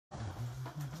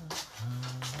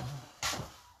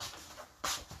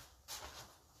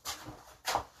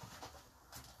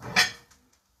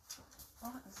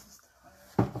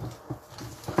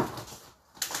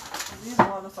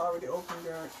it's already open,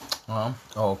 Gert. Oh,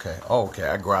 okay. Oh, okay.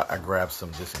 I grabbed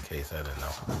some just in case. I didn't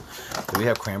know. Do we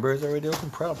have cranberries already open?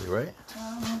 Probably, right?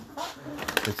 Yeah,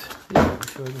 we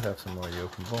sure do have some already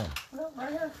open. Boom. No,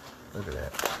 right here. Look at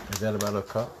that. Is that about a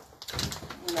cup?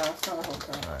 No, it's not a whole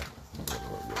cup. All right.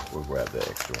 We'll grab the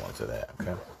extra ones of that,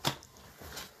 okay?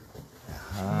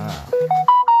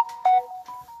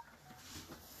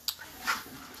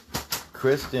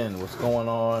 Kristen, what's going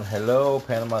on? Hello,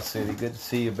 Panama City. Good to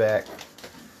see you back.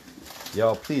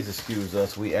 Y'all, please excuse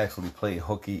us. We actually played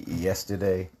hooky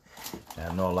yesterday. And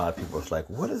I know a lot of people was like,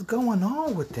 what is going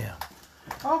on with them?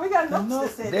 Oh, we got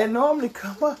notes to say. They normally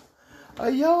come up. Are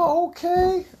y'all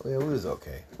okay? Well, we was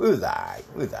okay. We was all right.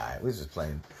 We was just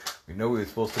playing. We know we were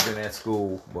supposed to be at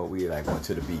school, but we like went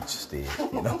to the beach instead.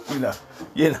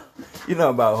 You know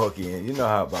about hooky. You know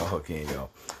how about hooky, yo.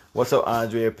 What's up,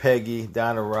 Andrea, Peggy,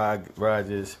 Donna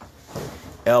Rogers,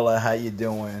 Ella? How you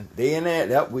doing? They in there?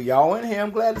 Yep, we y'all in here.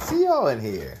 I'm glad to see y'all in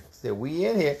here. Said we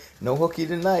in here. No hooky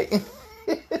tonight.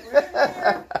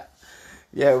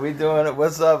 Yeah, we doing it.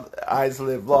 What's up,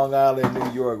 Islip, Long Island,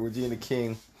 New York, Regina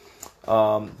King.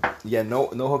 Yeah, no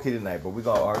hooky tonight, but we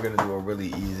are gonna do a really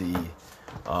easy,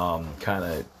 kind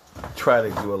of try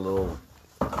to do a little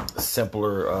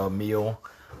simpler meal.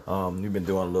 We've been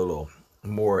doing a little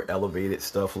more elevated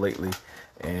stuff lately,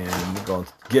 and we're gonna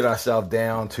get ourselves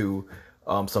down to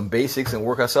some basics and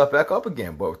work ourselves back up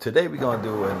again. But today we're gonna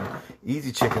do an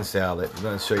easy chicken salad. We're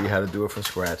gonna show you how to do it from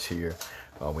scratch here.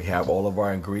 We have all of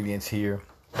our ingredients here.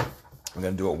 We're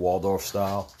going to do it Waldorf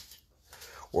style.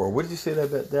 Or what did you say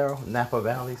that, Daryl? Napa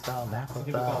Valley style? Napa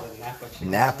style?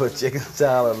 Napa chicken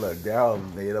salad. Look, Daryl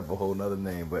made up a whole nother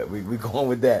name, but we going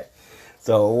with that.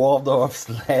 So Waldorf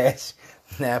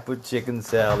 / Napa chicken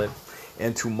salad.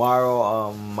 And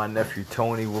tomorrow, my nephew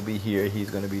Tony will be here. He's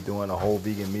going to be doing a whole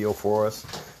vegan meal for us.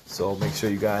 So make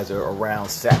sure you guys are around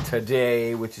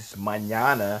Saturday, which is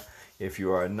mañana. If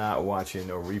you are not watching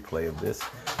a replay of this,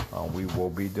 we will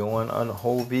be doing a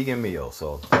whole vegan meal.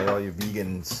 So tell all your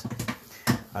vegans.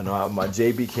 I know my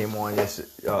JB came on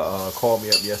called me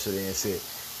up yesterday and said,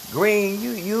 Green,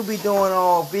 you be doing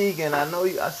all vegan. I know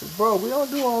you. I said, bro, we don't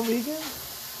do all vegan.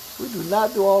 We do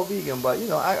not do all vegan, but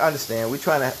I understand. We're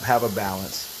trying to have a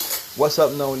balance. What's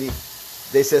up, Noni?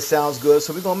 They said sounds good,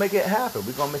 so we're gonna make it happen.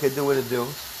 We're gonna make it do what it do.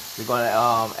 We're gonna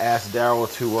ask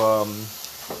Daryl to.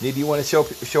 Do you want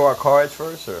to show our cards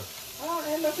first, or? Oh,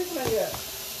 I ain't no picking that yet.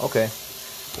 Okay.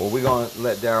 Well, we're gonna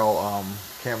let Daryl,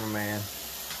 cameraman,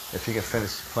 if he can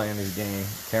finish playing this game.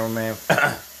 Cameraman,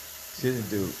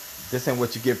 dude, this ain't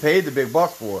what you get paid the big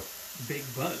bucks for. Big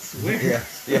bucks? Where? Yeah.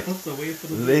 So wait for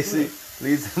the big bucks.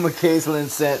 Lisa McCaslin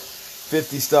sent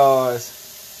 50 stars,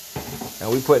 and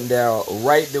we putting Daryl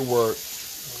right to work.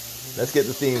 Let's get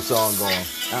the theme song going.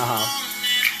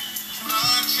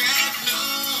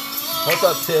 What's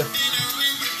up, Tiff?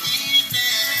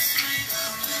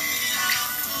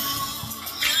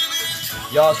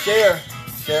 Y'all share.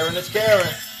 Sharing is caring.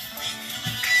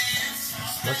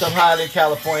 What's up, Highland,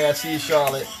 California? I see you,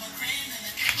 Charlotte.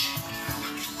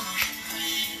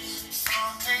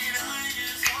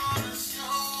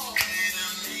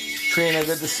 Trina,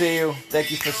 good to see you. Thank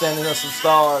you for sending us some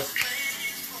stars.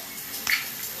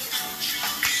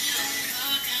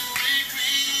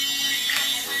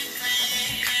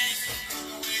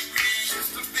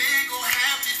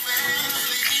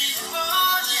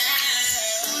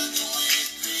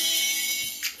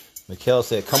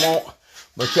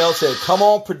 Mikkel said, come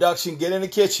on, production, get in the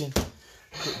kitchen.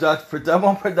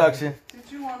 Production.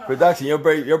 Did you want to... Production, your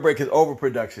break is over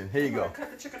production. Here you go.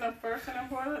 Cut the chicken up first and then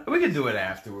boil it? We can do it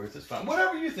afterwards. It's fine.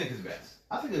 Whatever you think is best.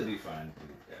 I think it'll be fine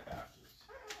afterwards.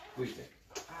 What do you think?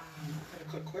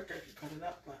 It'll cook quicker if you cut it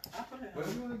up, but I'll put it What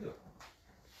do you want to do?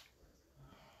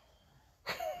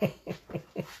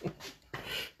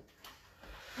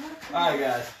 All right,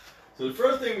 guys. So the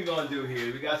first thing we're going to do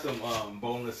here, we got some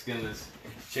boneless, skinless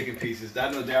chicken pieces.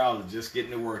 I know Daryl is just getting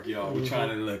to work, y'all. We're trying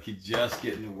to look. He's just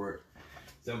getting to work.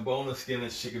 Some boneless,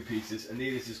 skinless chicken pieces.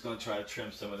 Anita's just going to try to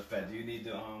trim some of the fat. Do you need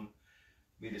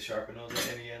to sharpen those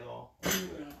any at all?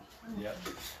 Yep.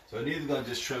 So Anita's going to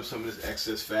just trim some of this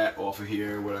excess fat off of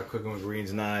here with our cooking with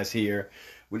greens knives here.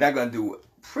 We're not going to do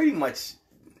pretty much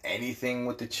anything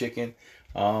with the chicken.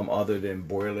 Other than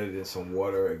boil it in some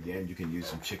water. Again, you can use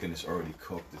some chicken that's already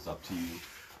cooked. It's up to you.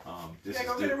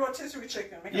 Go get a rotisserie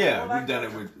chicken. We've done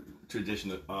it with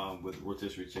traditional with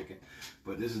rotisserie chicken,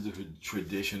 but this is the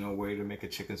traditional way to make a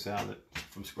chicken salad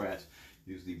from scratch.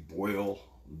 Usually boil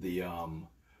the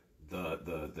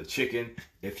chicken.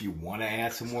 If you want to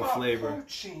add some more flavor,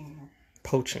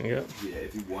 poaching, yeah. Yeah,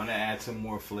 if you want to add some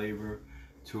more flavor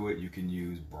to it, you can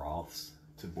use broths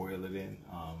to boil it in.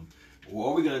 Well,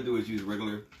 all we're gonna do is use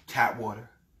regular tap water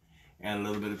and a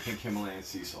little bit of pink Himalayan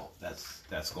sea salt.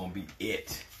 That's gonna be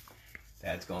it.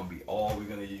 That's gonna be all we're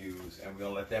gonna use, and we're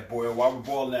gonna let that boil. While we're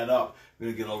boiling that up, we're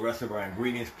gonna get all the rest of our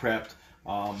ingredients prepped.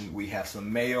 We have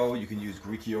some mayo. You can use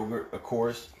Greek yogurt, of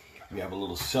course. We have a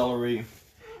little celery.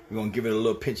 We're gonna give it a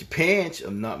little pinch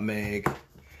of nutmeg.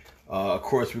 Of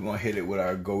course, we're gonna hit it with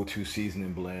our go-to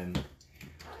seasoning blend.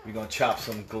 We're gonna chop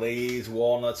some glazed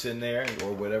walnuts in there,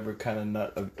 or whatever kind of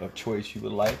nut of choice you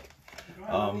would like.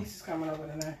 Coming over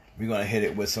tonight. We're gonna hit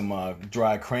it with some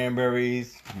dried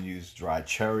cranberries. You can use dried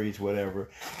cherries, whatever.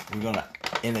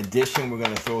 In addition, we're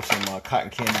gonna throw some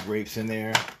cotton candy grapes in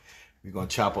there. We're gonna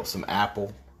chop up some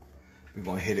apple. We're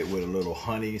gonna hit it with a little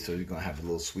honey, so you're gonna have a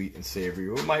little sweet and savory.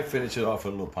 Or we might finish it off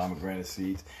with a little pomegranate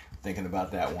seeds. Thinking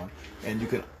about that one. And you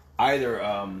can either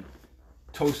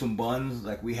toast some buns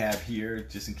like we have here,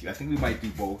 just in case. I think we might do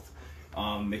both.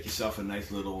 Make yourself a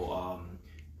nice little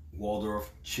Waldorf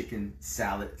chicken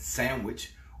salad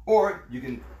sandwich, or you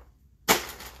can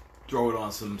throw it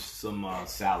on some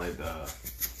salad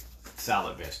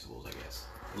vegetables, I guess.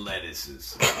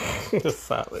 Lettuces.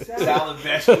 Salad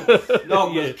vegetables.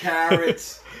 No, but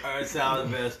carrots are a salad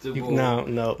vegetable.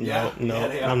 No. Yeah,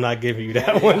 I'm not giving you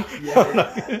that one.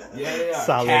 Yeah.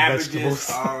 Salad Cabbages vegetables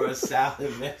are a salad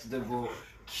vegetable.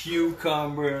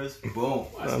 Cucumbers. Boom.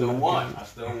 I still won.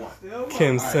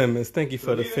 Kim Simmons, thank you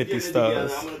for the 50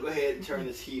 stars. I'm going to go ahead and turn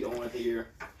this heat on here.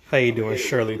 How you doing,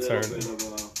 Shirley Turner?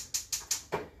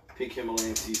 Pink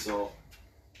Himalayan sea salt.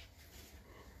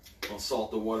 I'll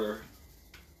salt the water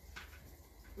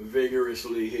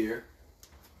vigorously here.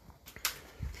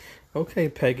 Okay,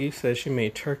 Peggy says she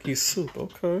made turkey soup.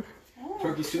 Okay.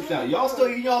 Turkey soup now. Y'all still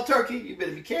eating y'all turkey? You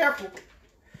better be careful.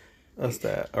 What's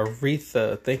that?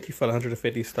 Aretha, thank you for the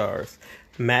 150 stars.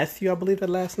 Matthew, I believe that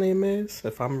last name is.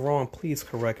 If I'm wrong, please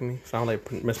correct me. Sound like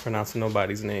mispronouncing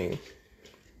nobody's name.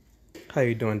 How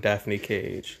you doing, Daphne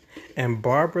Cage? And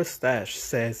Barbara Stash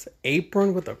says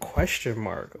apron with a question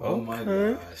mark. Okay. Oh my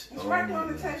gosh. It's right there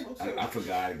on the table too. I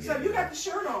forgot again. So you got the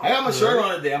shirt on. I got my shirt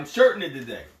on today. I'm shirting it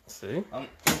today. See? I'm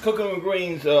Cooking with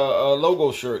Green's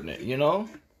logo shirting it, you know?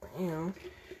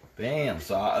 Bam.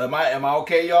 So am I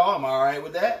okay, y'all? Am I alright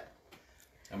with that?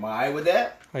 Am I alright with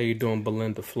that? How you doing,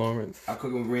 Belinda Florence? I'm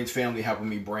Cooking with Green's family helping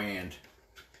me brand.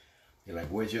 You're like,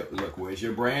 where's your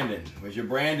branding? Where's your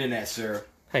branding at, sir?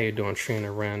 How you doing,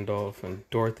 Trina Randolph and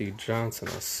Dorothy Johnson?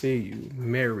 I see you.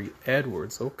 Mary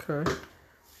Edwards, okay.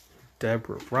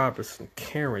 Deborah Robertson,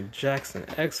 Karen Jackson,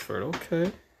 Exford,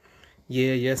 okay.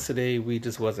 Yeah, yesterday, we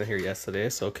just wasn't here yesterday.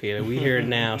 It's okay. We here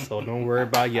now, so don't worry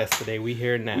about yesterday. We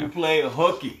here now. We play a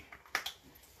hooky.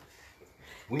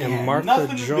 And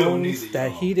Martha Jones,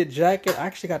 that heated jacket, I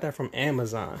actually got that from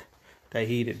Amazon. That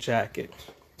heated jacket.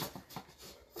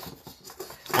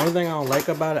 Only thing I don't like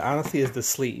about it, honestly, is the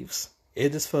sleeves.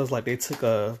 It just feels like they took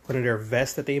one of their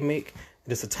vests that they make and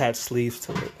just attached sleeves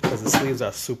to it. Because the sleeves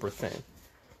are super thin.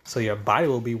 So your body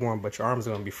will be warm, but your arms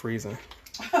are going to be freezing.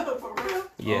 For real?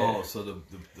 Yeah. Oh, so the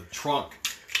trunk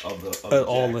of the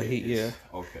all the jacket heat, is,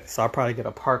 yeah. Okay. So I'll probably get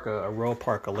a parka, a real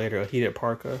parka later, a heated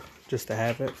parka, just to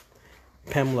have it.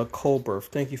 Pamela Colbert,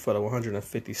 thank you for the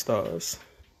 150 stars.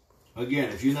 Again,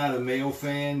 if you're not a mayo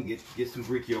fan, get some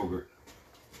Greek yogurt.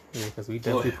 Yeah, because we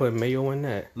definitely put mayo in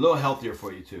that. A little healthier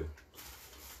for you, too.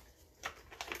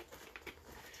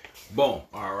 Boom.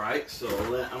 All right. So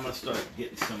I'm going to start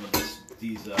getting some of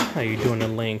these. How you doing,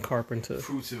 Elaine Carpenter?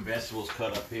 Fruits and vegetables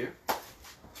cut up here.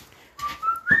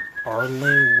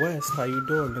 Arlene West, how you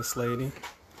doing, Miss Lady?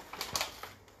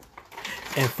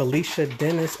 And Felicia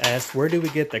Dennis asks, where do we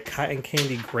get the cotton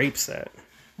candy grapes at?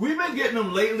 We've been getting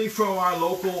them lately from our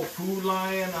local food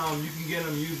line. You can get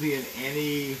them usually in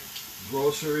any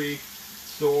grocery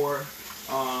store.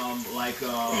 What's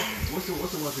the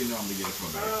ones we normally get it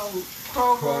from?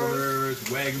 Kroger's,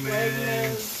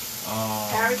 Wegmans,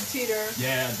 Harris Teeter.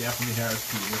 Yeah, definitely Harris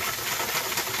Teeter.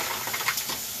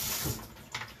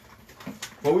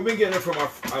 Well, we've been getting it from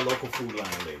our local food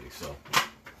line lately, so.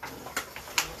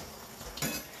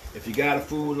 If you got a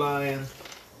food line,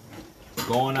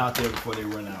 go on out there before they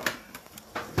run out.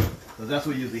 Because that's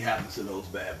what usually happens to those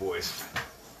bad boys.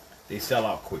 They sell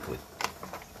out quickly.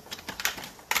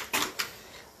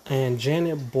 And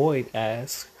Janet Boyd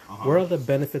asks, what are the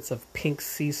benefits of pink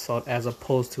sea salt as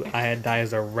opposed to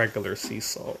iodized or regular sea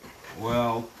salt?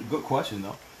 Well, good question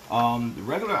though. The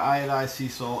regular iodized sea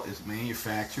salt is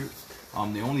manufactured.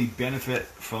 The only benefit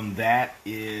from that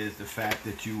is the fact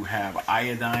that you have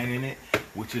iodine in it,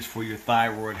 which is for your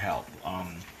thyroid health.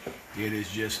 It is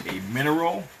just a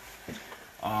mineral,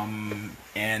 and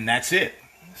that's it.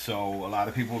 So a lot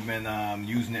of people have been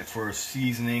using it for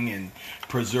seasoning and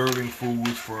preserving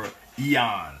foods for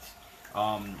eons.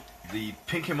 The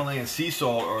pink Himalayan sea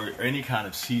salt, or any kind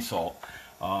of sea salt,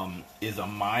 is a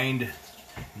mined,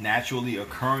 naturally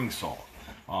occurring salt.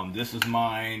 This is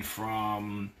mined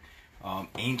from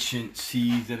ancient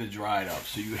seeds that are dried up.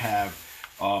 So you have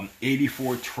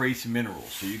 84 trace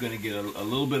minerals. So you're going to get a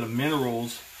little bit of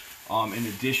minerals in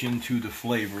addition to the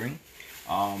flavoring.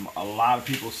 A lot of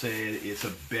people say it's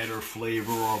a better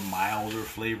flavor, or milder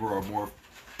flavor, or more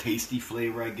tasty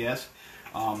flavor, I guess.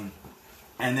 And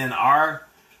then our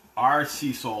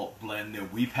sea salt blend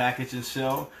that we package and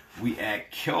sell, we add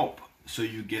kelp, so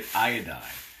you get iodine.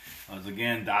 As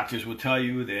again, doctors will tell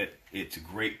you that it's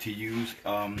great to use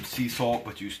sea salt,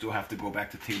 but you still have to go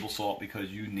back to table salt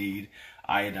because you need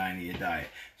iodine in your diet.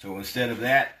 So instead of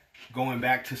that, going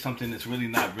back to something that's really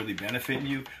not really benefiting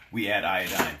you, we add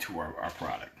iodine to our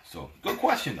product. So good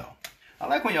question though. I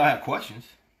like when y'all have questions.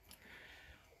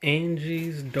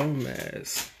 Angie's Domas.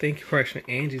 Thank you for correction.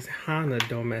 Angie's Hana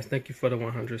Domas. Thank you for the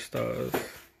 100 stars.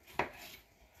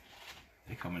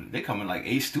 They coming like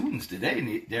A students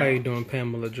today. How you doing,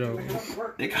 Pamela Jones?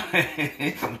 They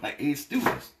coming like A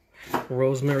students.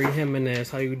 Rosemary Jimenez,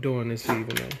 how you doing this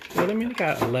evening? Well, I mean, I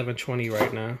got 11:20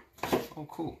 right now. Oh,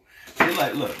 cool. They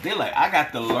like, look, I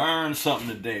got to learn something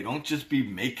today. Don't just be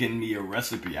making me a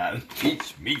recipe.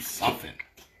 Teach me something.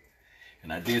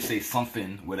 And I did say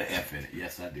something with an F in it.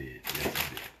 Yes, I did. Yes,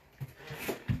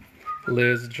 I did.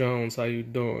 Liz Jones, how you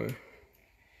doing?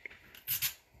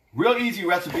 Real easy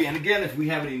recipe. And again, if we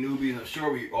have any newbies, I'm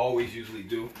sure we always usually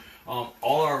do. All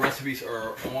our recipes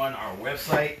are on our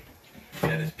website.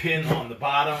 That is pinned on the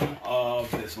bottom of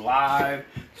this live.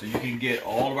 So you can get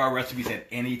all of our recipes at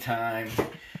any time.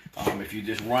 If you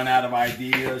just run out of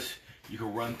ideas, you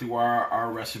can run through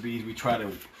our recipes. We try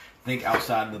to think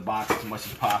outside of the box as much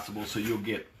as possible, so you'll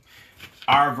get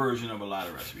our version of a lot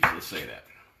of recipes. Let's say that.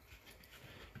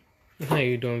 How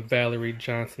you doing, Valerie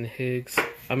Johnson Higgs?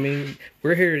 I mean,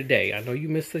 we're here today. I know you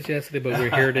missed us yesterday, but we're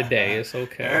here today. It's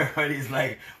okay. Everybody's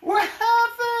like, what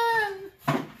happened?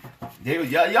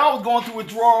 Y'all was going through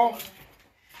withdrawal.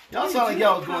 Y'all sound like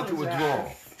y'all was going through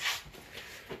withdrawal.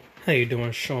 How you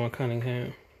doing, Sean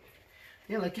Cunningham?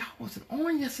 Yeah, like y'all wasn't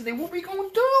on yesterday. What we gonna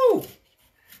do?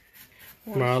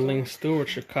 Marlene Stewart,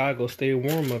 Chicago. Stay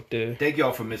warm up there. Thank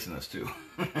y'all for missing us too.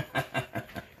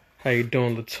 How you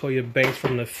doing, Latoya Banks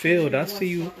from the field? I see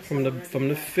you from the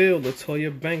field,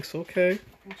 Latoya Banks. Okay.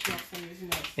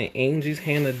 And Angie's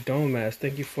Hannah Domas.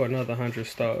 Thank you for another 100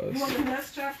 stars. You want the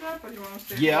nuts chopped up, or you want to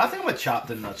stay? Yeah, I think I'm gonna chop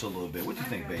the nuts a little bit. What do you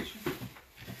think, babe?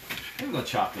 I'm gonna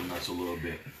chop the nuts a little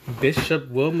bit. Bishop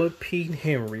Wilma P.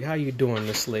 Henry. How you doing,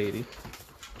 this lady?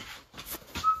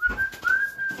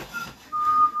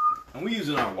 And we're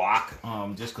using our wok,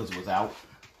 just because it was out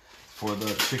for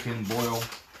the chicken boil.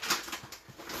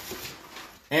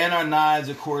 And our knives,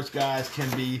 of course, guys, can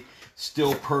be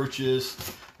still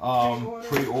purchased,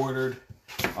 pre-ordered.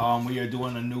 We are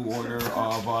doing a new order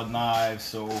of knives,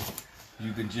 so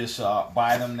you can just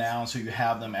buy them now, so you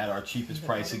have them at our cheapest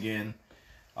price again,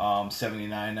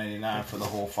 $79.99 for the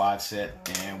whole 5 set,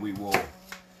 and we will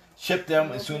ship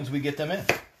them as soon as we get them in.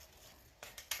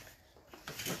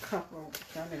 So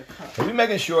we're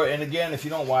making sure, and again, if you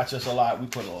don't watch us a lot, we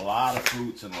put a lot of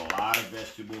fruits and a lot of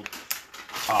vegetables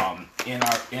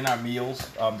in our meals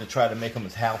to try to make them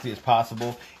as healthy as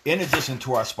possible. In addition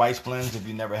to our spice blends, if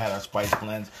you never had our spice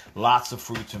blends, lots of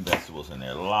fruits and vegetables in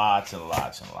there, lots and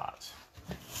lots and lots.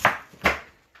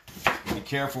 Be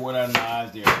careful with our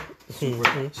knives; they're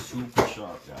super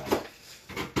sharp, guys.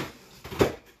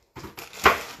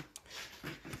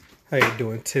 How you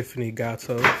doing, Tiffany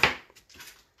Gatto?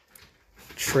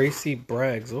 Tracy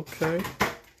Braggs, okay.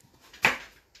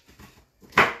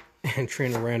 And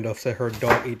Trina Randolph said her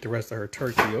dog ate the rest of her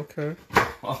turkey, okay.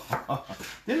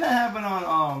 Didn't that happen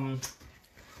on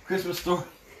Christmas Story?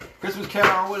 Christmas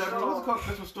Carol or whatever? What was it called?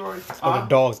 Christmas Story? Oh, the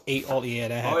dogs ate all the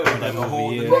that happened in that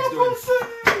movie, yeah.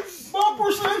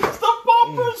 Bumper songs! The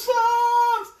bumper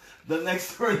songs! The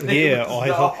next story. Yeah,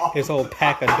 his whole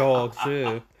pack of dogs,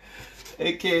 yeah.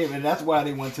 It came, and that's why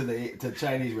they went to the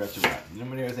Chinese restaurant.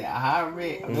 Remember they were saying,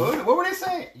 what were they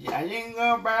saying? Yeah,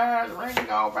 jingle bells,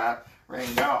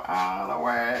 ringo all the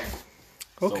way.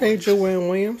 Okay, so, Joanne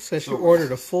Williams says she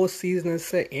ordered a full seasoning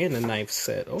set and a knife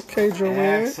set. Okay,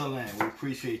 Joanne. Excellent. We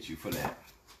appreciate you for that.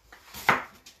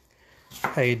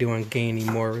 How you doing, Gainey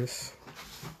Morris?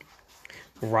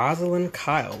 Rosalind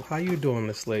Kyle. How you doing,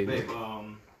 this lady? Babe,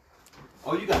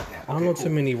 oh, you got that. I don't know too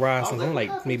many Roslins. I'm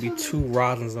like maybe 2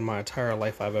 Roslins in my entire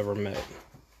life I've ever met.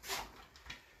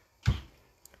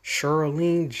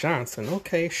 Charlene Johnson.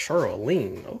 Okay,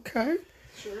 Charlene. Okay.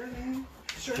 Charlene.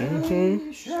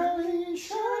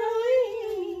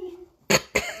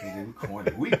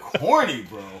 We corny,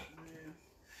 bro.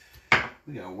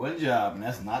 We got one job, and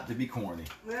that's not to be corny.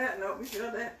 Yeah, no, we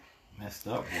feel that. Messed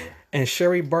up, boy. And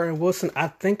Sherry Barton Wilson, I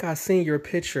think I seen your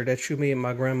picture that you made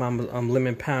my grandma's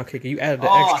lemon pound cake. You added the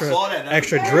I saw that.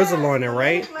 extra drizzle on it,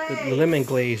 right? The lemon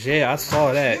glaze. Yeah, I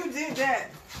saw that. You did that.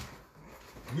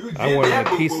 You did I wanted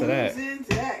that, a piece of that. You did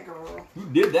that, girl. You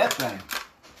did that thing.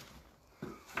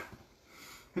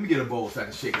 Let me get a bowl so I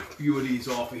can shake a few of these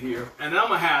off of here. And I'm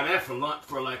going to have that for lunch,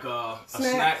 for like a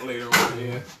snack later on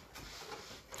here.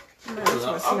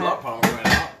 I'm not probably right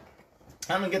now.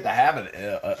 I don't get to have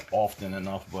it often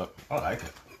enough, but I like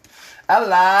it. I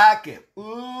like it.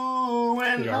 Ooh,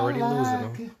 and You're already losing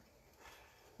them.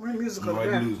 We're musical.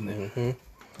 Already losing it.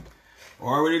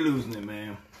 Already losing it,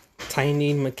 man.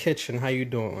 Tiny McKitchen, how you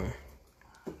doing?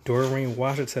 Doreen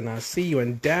Washington, I see you.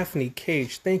 And Daphne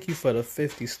Cage, thank you for the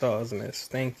 50 stars in this.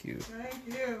 Thank you. Thank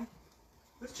you.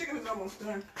 This chicken is almost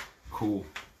done. Cool.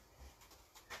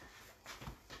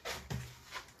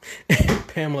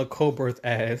 Pamela Colbert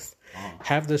asked,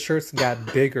 have the shirts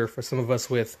got bigger for some of us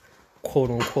with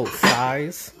quote-unquote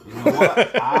size? You know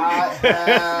what?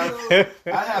 I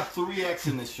have 3X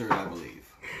in this shirt, I believe.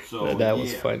 So that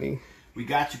was funny. We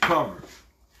got you covered.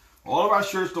 All of our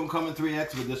shirts don't come in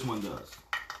 3X, but this one does.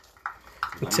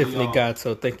 Tiffany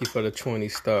Gatto, thank you for the 20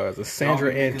 stars. And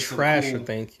Sandra Ann Trasher,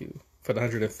 thank you for the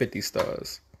 150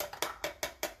 stars.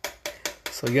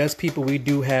 So yes, people, we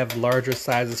do have larger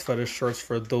sizes for the shirts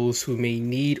for those who may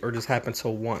need or just happen to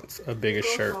want a bigger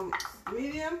shirt.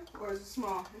 Medium or is it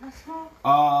small? Is it small?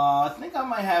 I think I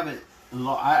might have it.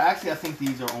 I think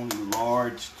these are only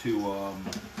large to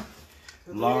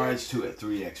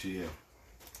 3X. Yeah.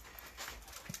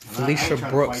 Felicia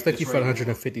Brooks, thank you for the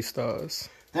 150 stars.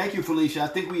 Thank you, Felicia. I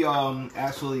think we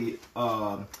actually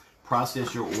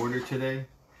processed your order today.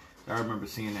 I remember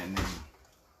seeing that name.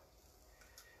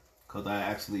 Because I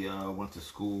actually went to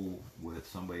school with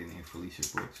somebody named Felicia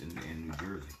Brooks in New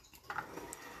Jersey.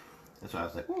 That's why I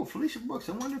was like, oh, Felicia Brooks.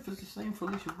 I wonder if it's the same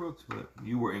Felicia Brooks. But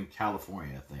you were in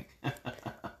California, I think.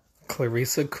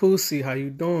 Clarissa Kusi, how you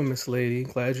doing, Miss Lady?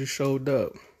 Glad you showed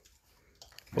up.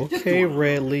 Okay,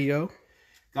 Red Leo.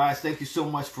 Guys, thank you so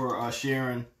much for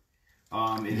sharing.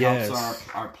 It helps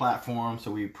our platform, so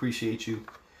we appreciate you.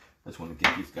 I just want to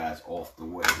get these guys off the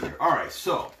way here. All right,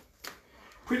 so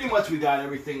pretty much we got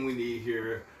everything we need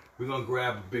here. We're going to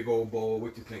grab a big old bowl.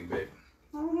 What do you think, babe?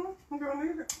 I'm going to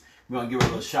leave it. We're going to give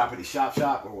it a little shoppity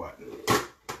shop or what?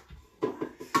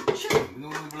 Sure. We're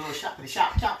going to give it a little shoppity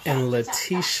shop. And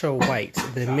Letitia White,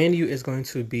 the menu is going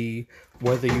to be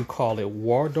whether you call it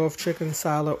Waldorf chicken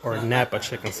salad or Napa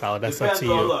chicken salad. That's up to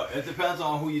you. Look, it depends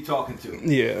on who you're talking to.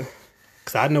 Yeah.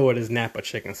 Because I know it is Napa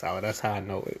chicken salad. That's how I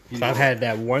know it. So I've had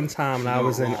that one time when I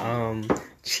was in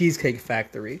Cheesecake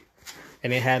Factory.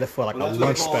 And they had it for like a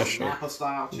lunch special. Napa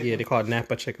style chicken? Yeah, they call it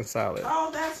Napa chicken salad. Oh,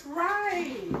 that's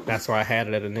right. That's where I had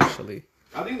it at initially.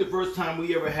 I think the first time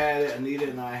we ever had it, Anita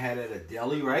and I had it at a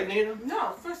deli, right, Nita?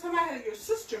 No, first time I had it, your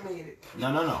sister made it.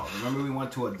 No. Remember we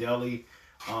went to a deli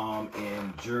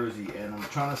in Jersey, and I'm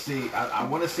trying to see, I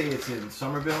want to say it's in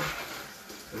Somerville.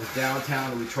 It was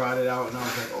downtown, and we tried it out, and I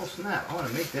was like, oh, snap, I want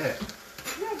to make that.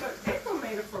 Yeah, but April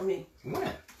made it for me.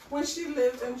 When? When she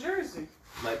lived in Jersey.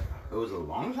 Like, it was a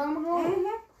long time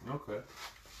ago? Mm-hmm. Okay.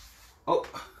 Oh.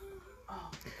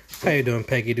 How you doing,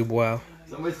 Peggy Dubois?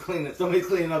 Somebody's cleaning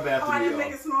up after me. Oh, I didn't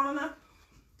make it small enough?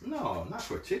 No, not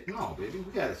for a chick. No, baby.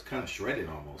 We got it kind of shredded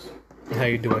almost. How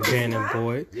you doing, Jan and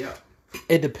Boyd? Yeah.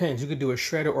 It depends. You could do a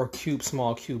shredder or cube,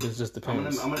 small cube. It just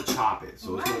depends. I'm gonna chop it,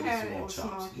 so it's gonna be small chops.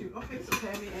 Small cube. Okay, so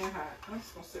heavy and hot. I'm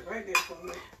just gonna sit right there for a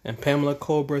minute. And Pamela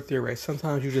Colbert, you're right.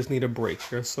 Sometimes you just need a break.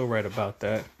 You're so right about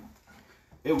that.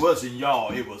 It wasn't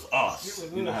y'all, it was us.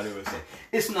 You know how they would say,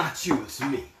 it's not you, it's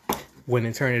me. When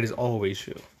in turn, it is always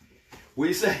you. What do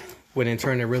you say? When in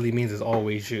turn, it really means it's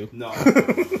always you. No.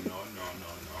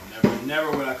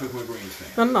 Never would I cook my greens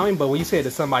fan. No, I mean, but when you say it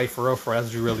to somebody for real, that's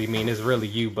what you really mean. It's really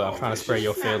you, but I'm trying to spare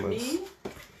your feelings.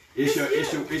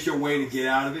 It's your way to get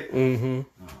out of it? Mm-hmm.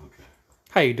 Oh, okay.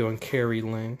 How you doing, Carrie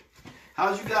Lynn?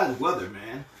 How's you guys' weather,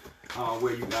 man?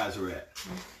 Where you guys are at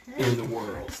in the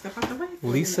world. Step out the way.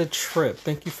 Lisa Tripp,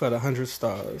 thank you for the 100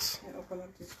 stars. Open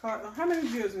up this card. How many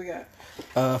viewers we got?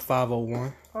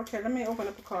 501. Okay, let me open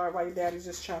up a card while your daddy's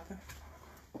just chopping.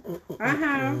 I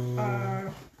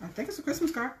have, I think it's a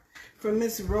Christmas card from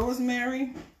Miss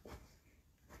Rosemary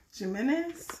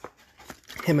Jimenez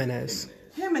Jimenez.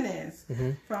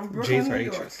 From Brooklyn, New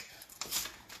York. H's.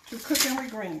 She's cooking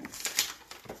with greens.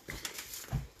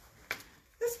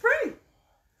 It's pretty.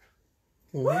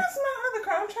 Mm-hmm. Where's my other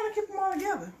card? I'm trying to keep them all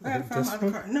together. I gotta find my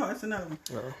other card. No, it's another one.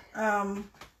 Oh.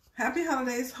 Happy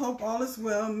holidays. Hope all is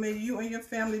well. May you and your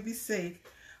family be safe.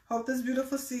 Hope this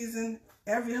beautiful season,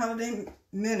 every holiday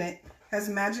minute, has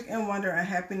magic and wonder and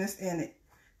happiness in it.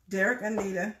 Derek,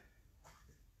 Anita,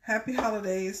 happy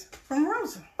holidays from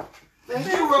Rosa. Thank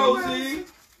you, Rosie.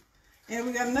 And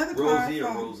we got another card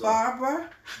from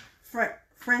Barbara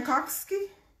Frankowski.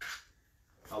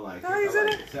 I like How it. you said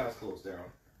it? Sounds close, Daryl.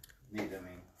 Need that,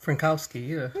 man. Frankowski,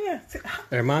 yeah. Yeah.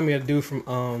 It reminded me of the dude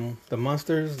from the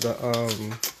Monsters. The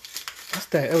what's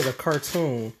that? It was a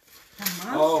cartoon.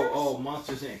 Oh,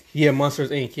 Monsters Inc. Yeah,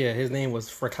 Monsters Inc. Yeah, his name was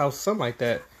Frankowski, something like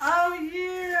that. Oh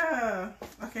yeah.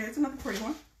 Okay, it's another pretty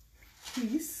one.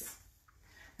 Peace.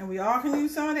 And we all can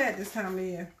use some of that this time of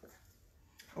year.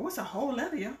 Oh, it's a whole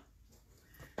letter, y'all.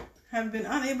 Have been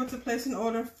unable to place an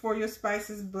order for your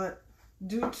spices, but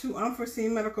due to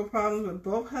unforeseen medical problems with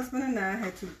both husband and I,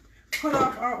 had to put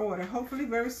off our order. Hopefully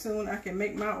very soon I can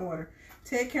make my order.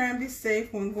 Take care and be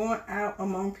safe when going out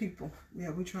among people.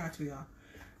 Yeah, we try to, y'all.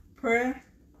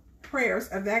 Prayers,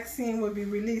 a vaccine will be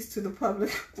released to the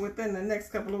public within the next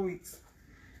couple of weeks.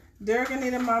 Derek,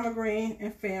 Anita, Mama Green,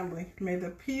 and family. May the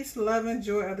peace, love, and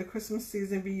joy of the Christmas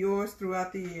season be yours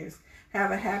throughout the years. Have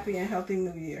a happy and healthy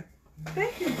new year.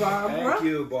 Thank you, Barbara. Thank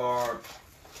you, Barb.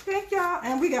 Thank y'all.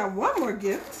 And we got one more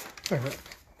gift.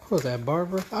 Who was that,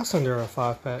 Barbara? I'll send her a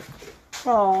 5-pack.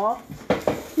 Aw.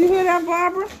 You hear that,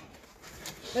 Barbara?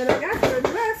 And I got your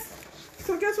address.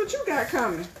 So guess what you got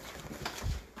coming?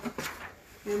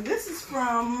 And this is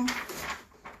from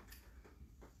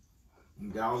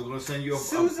I was going to send you a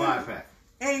Susan 5-pack.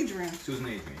 Adrienne. Susan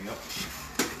Adrienne, yep.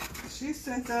 She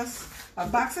sent us a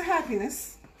box of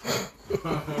happiness. We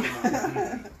got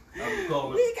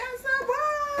some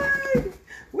wine.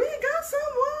 We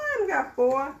got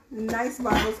 4 nice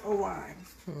bottles of wine.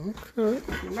 Okay.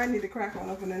 You might need to crack one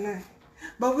open tonight.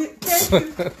 But we thank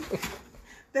you.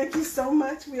 Thank you so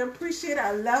much. We appreciate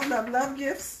our love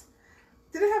gifts.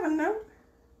 Did it have a note?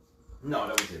 No,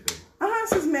 that was it, baby. It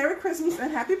says Merry Christmas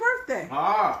and Happy Birthday.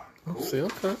 Ah, cool. See,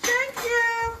 okay. Thank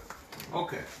you.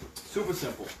 Okay, super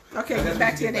simple. Okay, get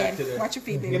back to your dad. Watch your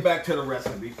feet, baby. Get back to the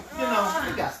recipe. You know,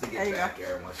 we got to get back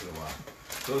every once in a while.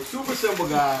 So super simple,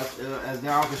 guys. As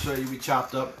Daryl can show you, we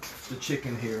chopped up the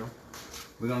chicken here.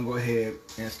 We're going to go ahead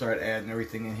and start adding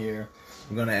everything in here.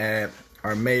 We're going to add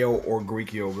our mayo or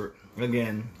Greek yogurt.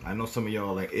 Again, I know some of y'all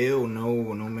are like, ew, no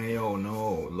mayo,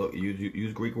 no. Look,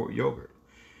 use Greek yogurt.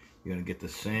 You're going to get the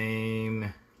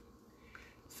same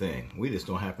thing. We just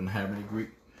don't happen to have any Greek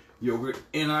yogurt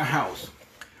in our house.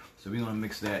 So we're going to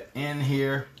mix that in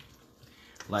here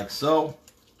like so.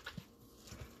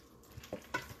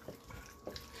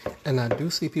 And I do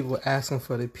see people asking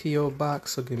for the P.O.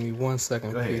 box, so give me 1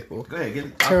 second, people. Go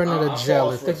ahead. Tyranetta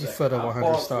Jelly, thank you for the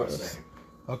 100 stars.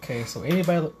 Okay, so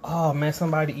anybody... Oh, man,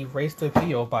 somebody erased the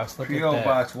P.O. box. Look P.O. at that.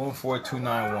 box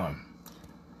 14291.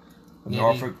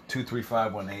 Norfolk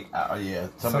 23518. Yeah.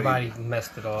 Somebody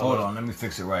messed it all Hold up. on, let me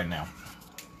fix it right now.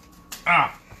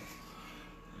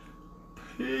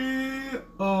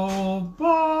 P.O.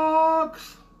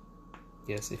 box.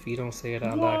 Yes, if you don't say it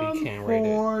out loud, you can't rate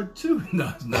it. 142.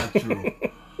 No, it's not true.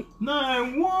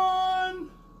 91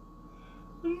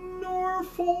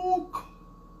 Norfolk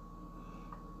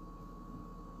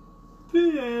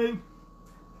PA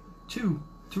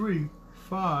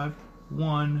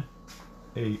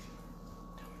 23518.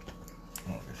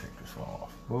 Oh, let's take this one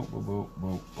off. Boop, boop, boop,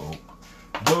 boop, boop.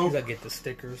 You gotta get the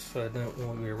stickers so I don't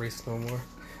want to erase no more.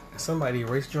 Somebody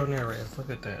erased your narrative. Look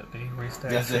at that. They erased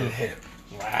that. That's too. it.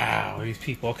 Wow, these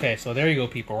people. Okay, so there you go,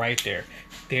 people, right there.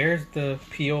 There's the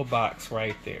P.O. box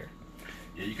right there.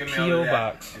 Yeah, you can P.O. mail that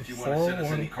box if you want to send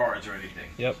us any cards or anything.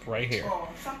 Yep, right here. Oh,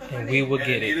 And we will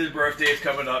get it. Anita's birthday is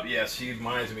coming up. Yes, she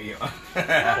reminds me. All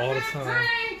the time.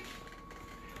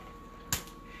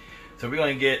 So we're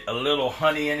going to get a little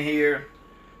honey in here.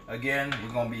 Again,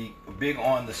 we're going to be big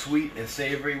on the sweet and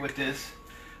savory with this.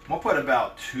 I'm going to put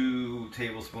about 2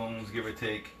 tablespoons, give or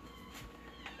take,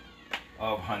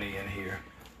 of honey in here.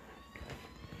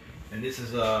 And this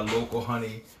is local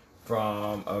honey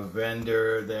from a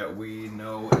vendor that we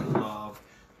know and love.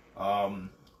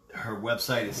 Her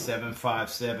website is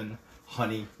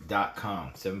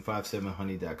 757honey.com.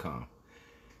 757honey.com.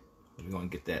 We're going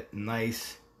to get that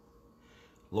nice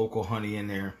local honey in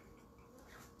there.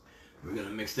 We're going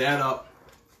to mix that up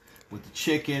with the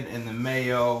chicken and the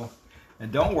mayo.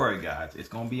 And don't worry, guys. It's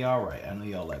going to be all right. I know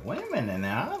y'all like, wait a minute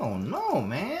now. I don't know,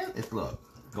 man. It's going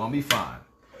to be fine.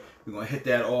 We're going to hit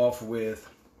that off with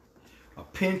a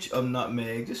pinch of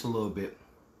nutmeg. Just a little bit.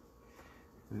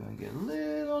 We're going to get a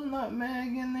little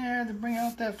nutmeg in there to bring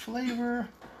out that flavor.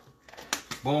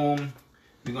 Boom.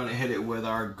 We're going to hit it with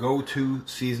our go-to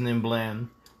seasoning blend.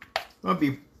 I'm going to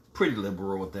be pretty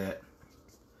liberal with that.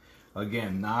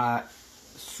 Again, not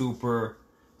super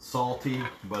salty,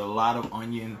 but a lot of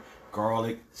onion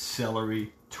garlic,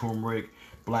 celery, turmeric,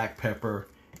 black pepper,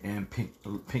 and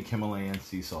pink Himalayan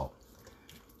sea salt.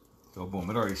 So boom,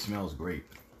 it already smells great.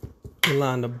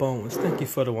 Yolanda Bowens, thank you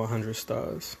for the 100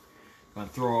 stars. Gonna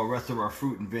throw the rest of our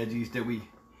fruit and veggies that we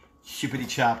shippity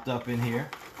chopped up in here.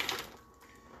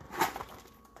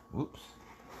 Whoops.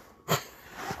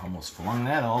 Almost flung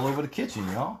that all over the kitchen,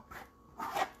 y'all.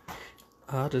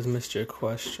 I just missed your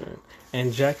question.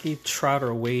 And Jackie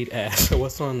Trotter Wade asked,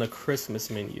 what's on the Christmas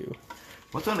menu?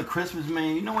 What's on the Christmas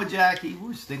menu? You know what, Jackie? We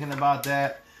was thinking about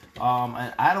that.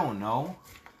 And I don't know.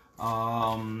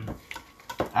 I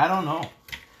don't know.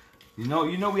 You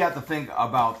know, we have to think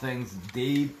about things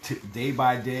day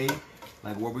by day,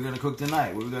 like what we're gonna cook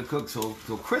tonight, what we're gonna cook. So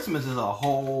Christmas is a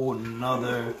whole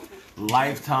nother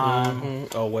lifetime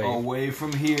away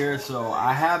from here. So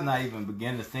I have not even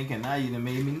begun to think, and now you done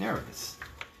made me nervous.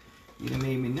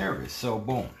 So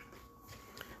boom.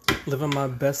 Living my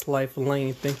best life,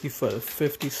 Lane. Thank you for the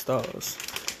 50 stars.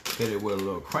 Hit it with a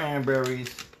little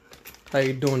cranberries. How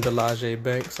you doing, Delage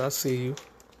Banks? I see you.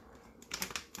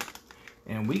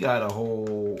 And we got a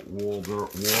whole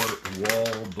Waldorf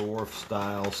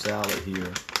style salad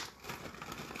here.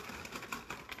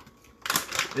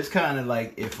 It's kind of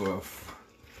like if a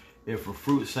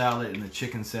fruit salad and a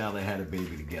chicken salad had a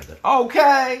baby together.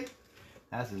 Okay,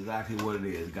 that's exactly what it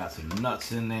is. Got some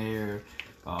nuts in there.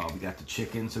 We got the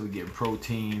chicken, so we get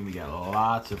protein. We got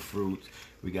lots of fruits.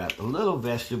 We got the little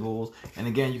vegetables, and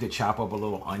again, you could chop up a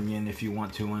little onion if you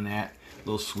want to in that,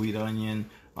 little sweet onion.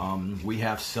 We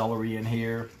have celery in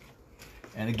here,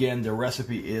 and again, the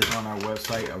recipe is on our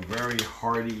website. A very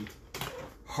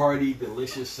hearty,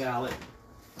 delicious salad.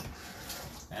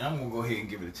 And I'm gonna go ahead and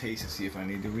give it a taste and see if I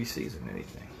need to re-season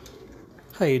anything.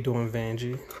 How you doing,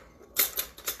 Vanjie?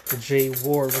 Jay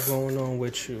Ward, what's going on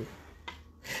with you?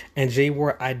 And Jay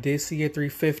Ward, I did see your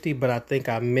 350, but I think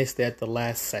I missed it at the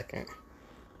last second.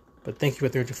 But thank you for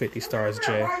 350 stars,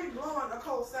 Jay. Why are you blowing a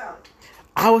cold salad?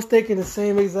 I was thinking the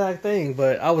same exact thing,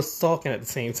 but I was talking at the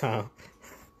same time.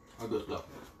 Good stuff.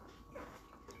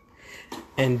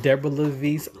 And Deborah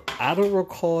Levis, I don't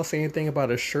recall saying anything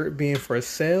about a shirt being for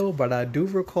sale, but I do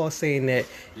recall saying that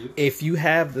if you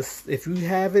have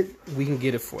it, we can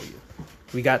get it for you.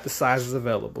 We got the sizes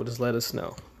available. Just let us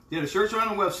know. Yeah, the shirts are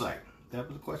on the website. That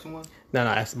was the question was? No,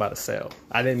 I asked about a sale.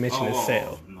 I didn't mention a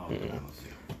sale. No,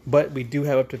 But we do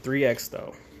have up to 3X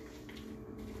though.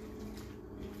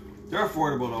 they're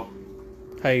affordable though.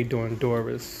 How you doing,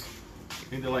 Doris? I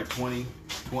think they're like $22,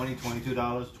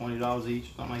 $20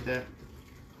 each, something like that.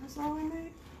 That's all we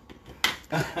need.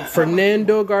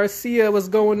 Fernando Garcia, what's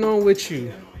going on with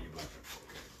you?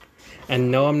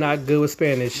 And no, I'm not good with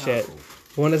Spanish chat.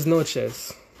 Buenas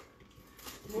noches.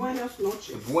 Buenos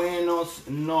noches. Buenos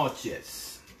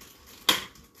noches.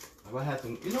 If I had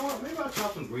some, you know what? Maybe I'll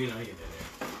chop some green onion in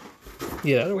there.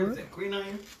 Yeah, that'll What is work. that? Green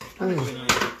onion? I think green onion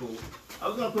is cool. I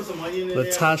was gonna put some onion in there.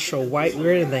 Latasha White,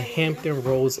 we're in the Hampton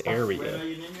Roads Red area.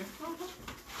 onion in here?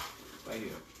 Right here.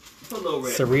 Put a little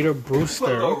red. Sarita Brewster, Put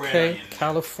a little red okay. onion in there.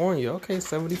 California, okay,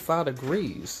 75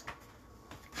 degrees.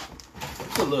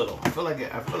 Just a little. I feel like you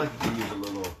can use a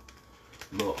little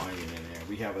onion in there.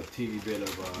 We have a teeny bit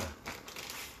of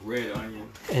red onion.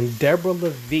 And Deborah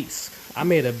Levis, I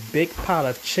made a big pot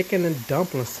of chicken and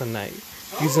dumplings tonight.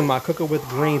 Using my cooker with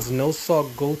greens, no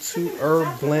salt, go-to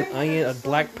herb blend, onion, a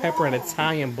black pepper, and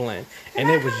Italian blend. And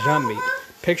it was yummy.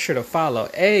 Picture to follow.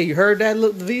 Hey, you heard that,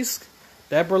 Levis?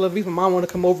 Deborah Levis, my mom want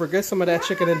to come over and get some of that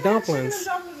chicken and dumplings.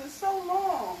 Chicken and dumplings is so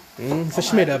long. So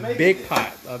she made a big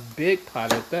pot at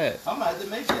that. I'm gonna have to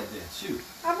make that then. Shoot.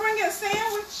 I bring you a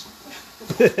sandwich.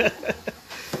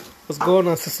 What's going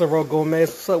on, Cicero Gomez?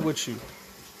 What's up with you?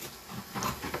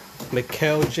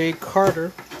 Mikkel J. Carter,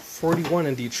 41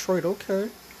 in Detroit. Okay.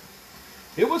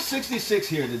 It was 66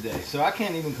 here today, so I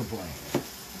can't even complain.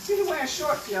 See, you wearing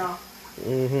shorts, y'all.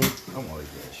 Mm-hmm. I'm always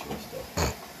wearing short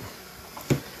stuff.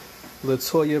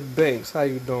 Latoya Banks, how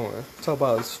you doing? Talk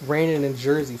about it's raining in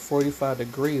Jersey, 45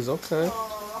 degrees. Okay.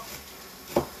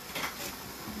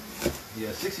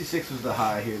 Yeah, 66 was the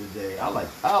high here today. I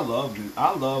love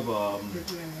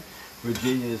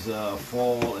Virginia's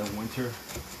fall and winter.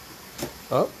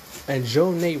 Oh, and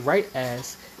Joe Nate Wright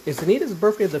asks, is Anita's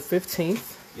birthday the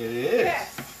 15th? It is.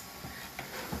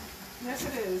 Yes,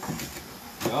 it is.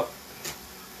 Yep.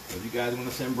 So if you guys want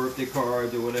to send birthday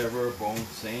cards or whatever, boom,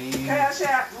 same. Cash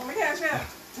app. Want me cash app?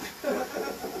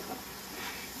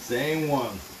 Same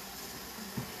one.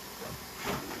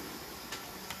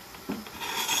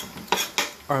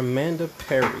 Armanda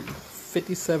Perry,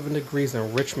 57 degrees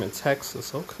in Richmond,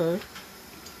 Texas. Okay.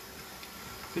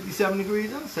 57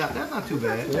 degrees. That's not too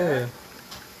bad. Yeah.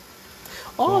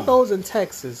 All those in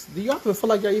Texas. Do you often feel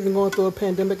like you're even going through a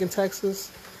pandemic in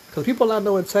Texas? Because people I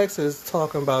know in Texas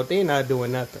talking about they not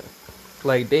doing nothing.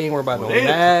 Like, they ain't worried about no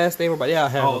masks. They ain't worried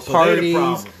about, having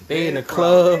parties. They in the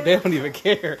club. They don't even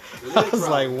care. I was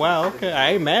like, wow, okay.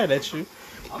 I ain't mad at you.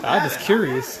 I'm just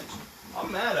curious.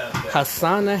 I'm mad at that.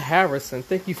 Hassana Harrison,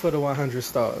 thank you for the 100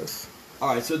 stars.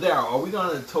 All right, so Daryl, are we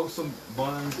going to toast some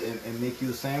buns and make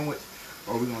you a sandwich?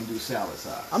 Or are we going to do salad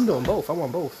size? I'm doing both. I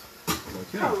want both.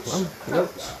 Okay. Yep.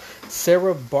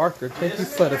 Sarah Barker, thank you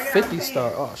for the 50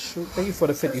 star. Oh, shoot. Thank you for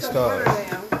the 50 stars.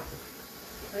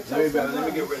 Let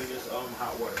me get rid of this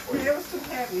hot water for you. It was too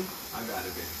heavy. I got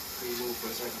it, baby. Can you move for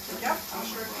a second? Yep, I'm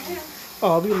sure you can.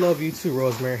 Oh, we love you too,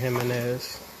 Rosemary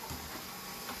Jimenez.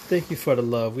 Thank you for the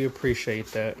love. We appreciate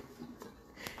that.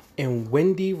 And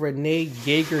Wendy Renee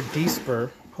Yeager-Diesper,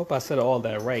 hope I said all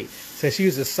that right, says she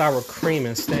uses sour cream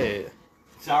instead.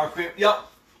 Sour cream? Yep.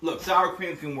 Look, sour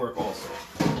cream can work also.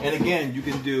 And again, you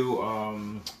can do,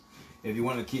 if you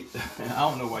want to keep, I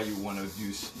don't know why you want to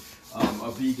use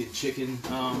a vegan chicken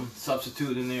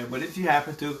substitute in there, but if you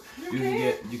happen to,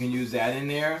 you can use that in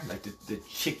there, like the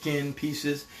chicken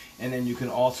pieces, and then you can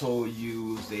also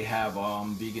use, they have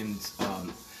vegan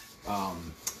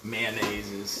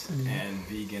mayonnaises and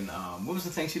vegan, what was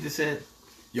the thing she just said?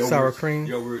 Yogurts, sour cream?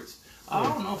 Yogurts. I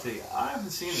don't know if I haven't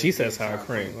seen it. She says sour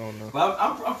cream. I don't know. But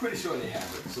I'm pretty sure they have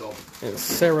it. So. And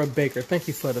Sarah Baker, thank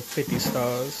you for the 50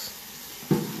 stars.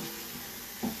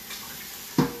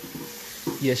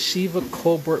 Yeshiva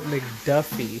Colbert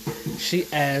McDuffie, she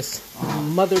asks,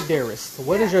 Mother Dearest,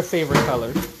 what is your favorite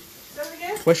color?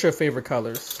 What's your favorite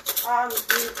colors?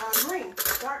 Green,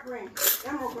 dark green,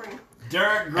 emerald green.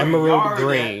 Dark green. Emerald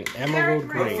green. Emerald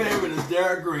green. My favorite is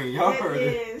dark green. Y'all heard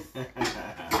it. It is.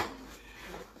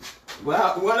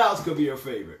 What else could be your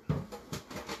favorite?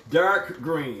 Dark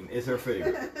green is her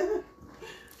favorite.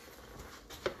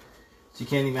 She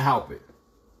can't even help it.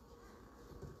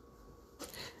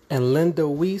 And Linda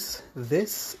Weiss,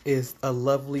 this is a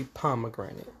lovely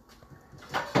pomegranate.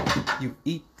 You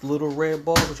eat little red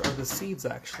balls, which are the seeds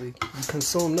actually. You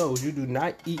consume those. You do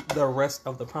not eat the rest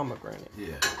of the pomegranate.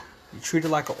 Yeah. You treat it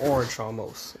like an orange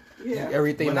almost. Yeah.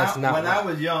 Everything when that's not. When I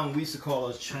was young, we used to call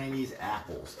us Chinese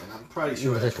apples, and I'm pretty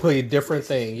sure that's a completely different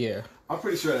thing. Yeah. I'm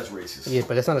pretty sure that's racist. Yeah,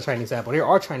 but it's not a Chinese apple. There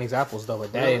are Chinese apples though,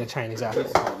 but that ain't a Chinese apple.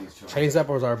 Chinese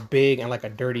apples are big and like a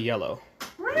dirty yellow.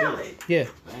 Really? Yeah.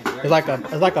 It's like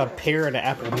a pear and an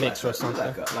apple mix or something.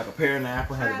 Like a pear and an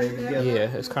apple had a baby together.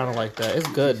 Yeah, it's kind of like that. It's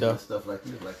good though. Stuff like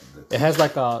it has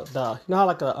like you know how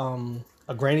like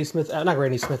a Granny Smith, not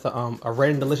Granny Smith, a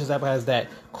Red and Delicious apple has that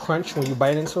crunch when you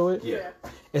bite into it. Yeah.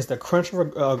 It's the crunch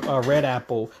of a red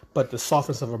apple, but the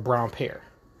softness of a brown pear,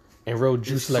 and real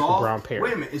juicy like a brown pear.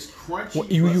 Wait a minute, it's crunchy.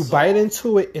 When you bite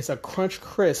into it, it's a crunch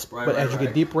crisp, but as you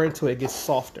get deeper into it, it gets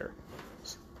softer.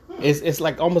 It's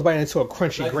like almost biting into a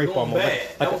crunchy grape almost.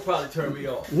 That would probably turn me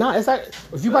off. No, it's like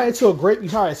if you bite into a grape, you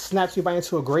know how it snaps. You bite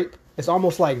into a grape, it's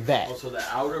almost like that. Oh, so the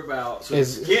outer bowl, so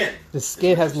the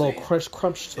skin has a little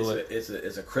crunch to it. It's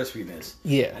a crispiness.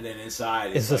 Yeah, and then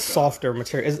inside it's like a softer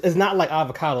material. It's not like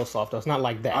avocado soft though. It's not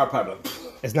like that. I'll probably.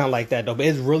 It's not like that though, but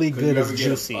it's really good. It's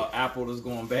juicy. Apple that's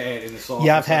going bad and it's soft.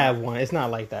 Yeah, I've had one. It's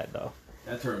not like that though.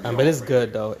 That turned me off. But it's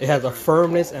good though. It has a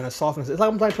firmness and a softness. It's like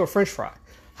I'm biting to a French fry.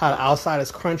 How the outside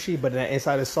is crunchy, but the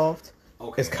inside is soft.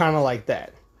 Okay. It's kind of like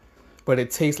that, but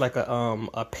it tastes like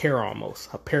a pear almost,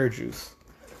 a pear juice.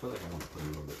 I feel like I want to put a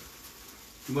little bit.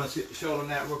 You want to show them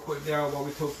that real quick, Daryl, while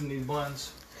we toasting these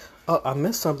buns? Oh, I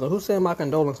missed something. Who said my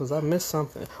condolences? I missed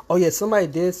something. Oh yeah, somebody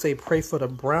did say pray for the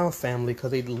Brown family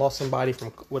because they lost somebody from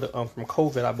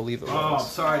COVID, I believe it was. Oh, I'm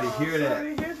sorry to hear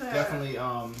that. Definitely.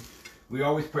 We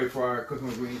always pray for our Cooking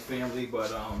with Greens family,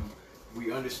 but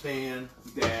we understand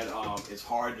that it's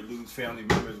hard to lose family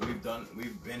members.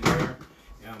 We've been there,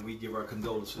 and we give our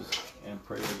condolences and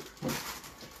pray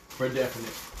for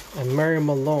definite. And Mary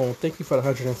Malone, thank you for the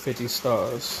 150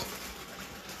 stars.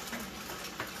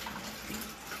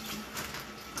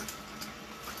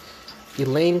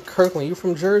 Elaine Kirkland, you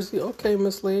from Jersey? Okay,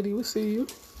 Miss Lady, we see you.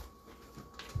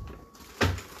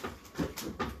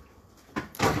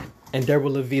 And Deborah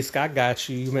Leviska, I got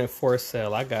you. You meant for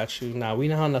sale. I got you. Nah, we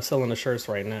know how not selling the shirts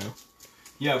right now.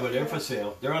 Yeah, but they're for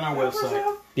sale. They're on our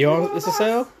website. It's a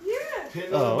sale? Yeah.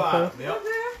 Pinned on the bottom. Yep.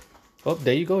 Oh,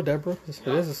 there you go, Deborah. It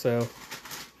is a sale.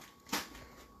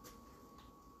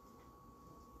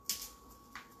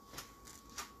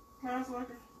 How's it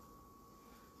looking?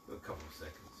 A couple of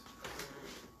seconds.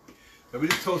 So we're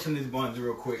just toasting these buns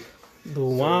real quick.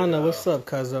 Luana, what's up,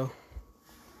 cuzzo?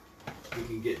 We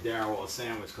can get Daryl a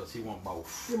sandwich because he want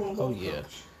both. Oh, yeah.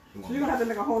 So you're going to have to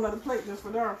make a whole nother plate just for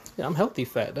Daryl. Yeah, I'm healthy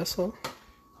fat, that's all.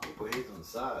 I'll put his on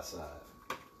the side.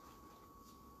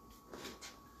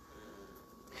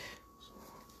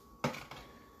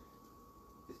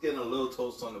 getting a little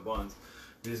toast on the buns.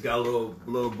 We just got a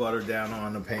little butter down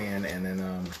on the pan, and then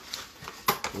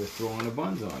we're throwing the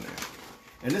buns on there.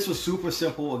 And this was super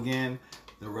simple. Again,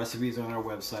 the recipe's on our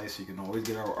website, so you can always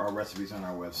get our recipes on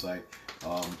our website.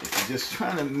 If you're just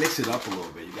trying to mix it up a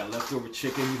little bit, you got leftover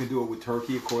chicken, you can do it with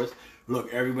turkey, of course.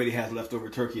 Look, everybody has leftover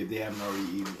turkey if they haven't already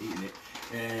eaten it.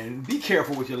 And be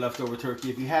careful with your leftover turkey.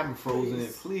 If you haven't frozen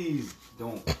it, please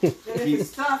don't. And if it's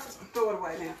stuffed, throw it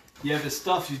away now. Yeah, if it's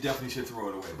stuffed, you definitely should throw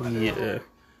it away. But Yeah.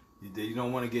 You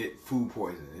don't want to get food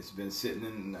poisoning. It's been sitting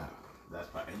in, that's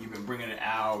fine. And you've been bringing it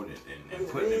out and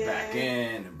putting it back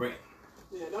in and bring.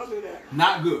 Yeah, don't do that.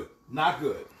 Not good. Not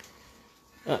good.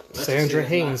 Sandra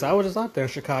Haynes. I was just out there in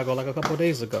Chicago like a couple of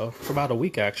days ago. For about a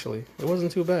week, actually. It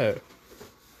wasn't too bad.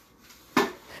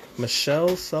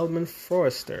 Michelle Selman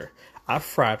Forrester. I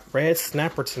fried red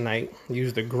snapper tonight.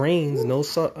 Used the greens, no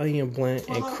salt onion blend,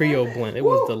 and Creole blend. It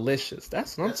was delicious.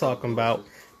 That's what I'm talking about.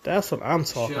 That's what I'm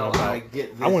talking about.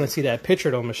 I want to see that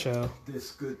picture though, Michelle.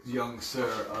 This good young sir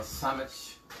a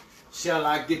sandwich. Shall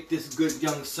I get this good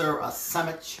young sir a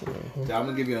sandwich? I'm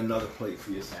gonna give you another plate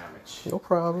for your sandwich. No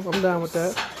problem. I'm down with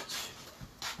that.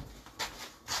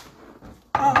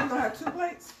 Oh, we gonna have 2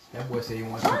 plates? That boy said he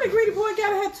wants. Why the greedy boy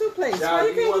gotta have 2 plates? Why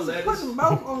you can't just put them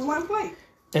both on one plate?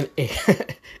 And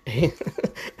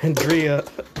Andrea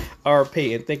R.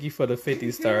 Payton, thank you for the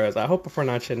 50 stars. I hope I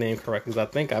pronounced your name correctly, because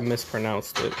I think I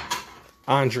mispronounced it.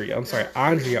 Andrea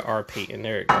R. Payton.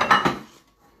 There you go.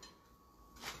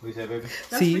 What you say, baby?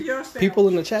 See, people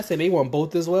in the chat say they want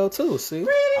both as well too. See,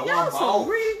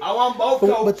 I want both.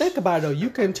 But think about it though. You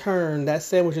can turn that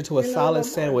sandwich into a solid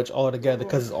sandwich altogether,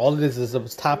 because all it is a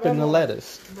topping the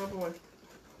lettuce.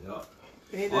 Yep.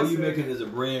 All you making is a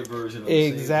bread version of the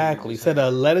exactly. Instead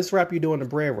of lettuce wrap, you're doing a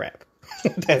bread wrap.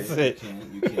 That's it.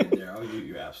 You can, Daryl.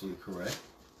 You're absolutely correct.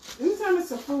 Anytime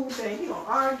it's a food thing, he gonna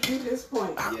argue this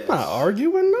point. I'm not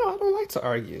arguing. No, I don't like to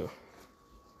argue.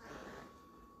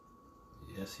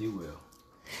 Yes, he will.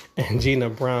 And Gina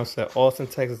Brown said Austin,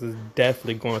 Texas is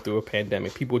definitely going through a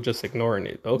pandemic. People just ignoring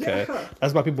it. Okay. Yeah.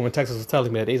 That's why people in Texas are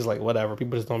telling me that. They just like, whatever.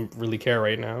 People just don't really care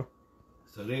right now.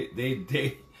 So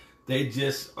they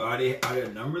just, are their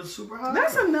numbers super high?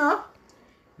 That's enough.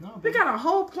 No, we got a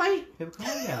whole plate. Hey, come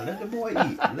on now. Let the boy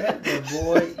eat. Let the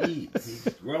boy eat. He's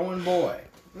a growing boy.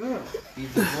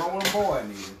 He's a growing boy,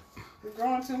 Nita. You're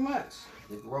growing too much.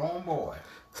 He's a growing boy.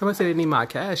 Somebody said they need my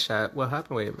cash app. What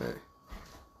happened? Wait a minute.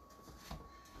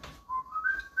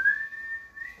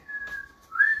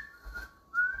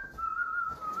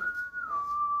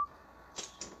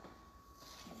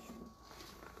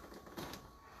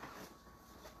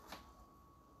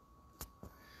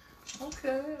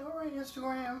 Okay, all right,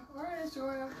 Instagram.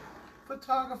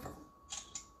 Photographer.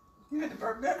 You had to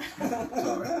burp that.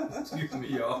 Sorry. Excuse me,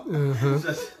 y'all. In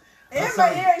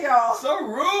my ear, y'all. So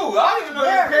rude. I don't even know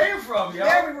where it came from, y'all.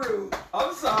 Very rude.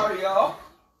 I'm sorry, y'all.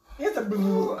 It's a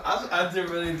blue. I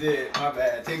really did. My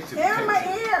bad. Take 2. In my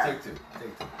ear. Take 2.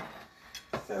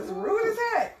 So as rude as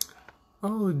that.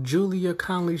 Oh, Julia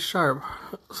Conley Sharp.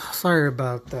 Sorry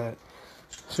about that.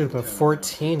 Should have been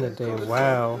 14 today.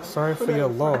 Wow. Sorry for your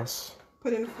loss.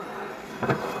 Put it in the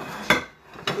front.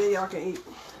 Then y'all can eat.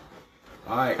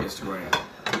 All right, Instagram.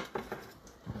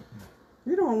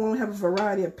 You don't want to have a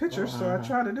variety of pictures, so I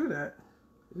try to do that.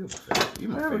 You're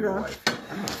my favorite wife.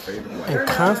 You're my favorite wife. And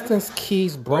Constance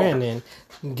Keys Brandon,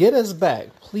 get us back.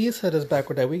 Please hit us back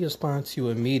with that. We can respond to you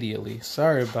immediately.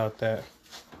 Sorry about that.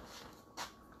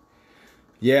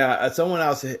 Yeah, someone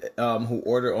else who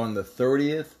ordered on the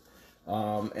 30th.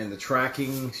 And the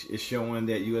tracking is showing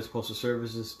that U.S. Postal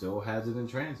Services still has it in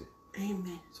transit.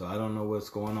 Amen. So I don't know what's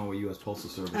going on with U.S. Postal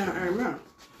Service. Amen.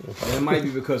 And it might be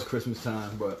because Christmas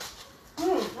time, but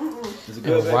it's a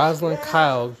good. And Rosalind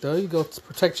Kyle, there you go. To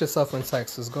protect yourself in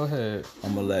Texas. Go ahead.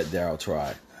 I'm gonna let Daryl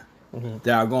try.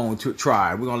 Daryl going to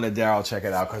try. We're gonna let Daryl check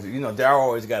it out because Daryl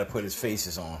always got to put his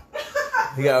faces on.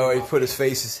 He got to always put his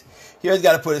faces. He always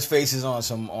got to put his faces on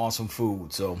some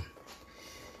food. So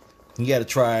you got to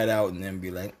try it out and then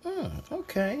be like,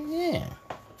 okay, yeah.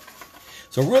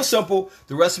 So real simple.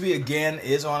 The recipe, again,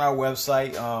 is on our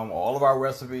website. All of our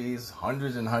recipes,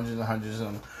 hundreds and hundreds and hundreds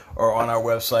of them, are on our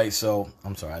website. So,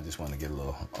 I'm sorry, I just want to get a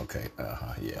little, okay,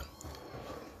 yeah.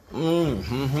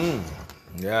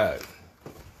 Yeah.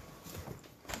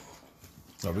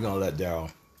 So we're going to let Daryl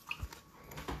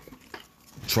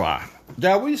try.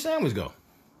 Daryl, where your sandwich go?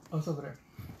 Oh, it's over there.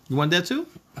 You want that too?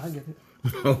 I'll get it.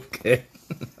 Okay.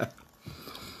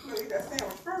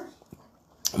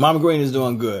 Mama Green is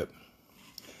doing good.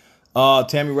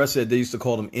 Tammy Russ said they used to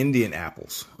call them Indian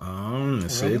apples.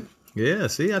 See? Really? Yeah,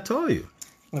 see, I told you.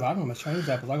 Well, I don't know Chinese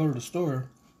apples. I go to the store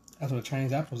That's what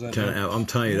Chinese apples at. I'm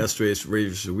telling you, that's straight. We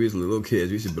was little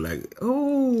kids. We used to be like,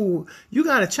 "Oh, you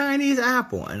got a Chinese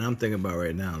apple," and I'm thinking about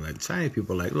right now, like Chinese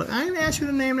people, like, look, I didn't ask you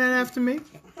to name that after me.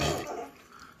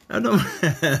 I don't.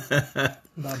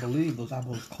 I believe those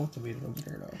apples cultivated over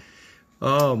there, though.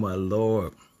 Oh my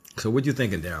Lord! So what you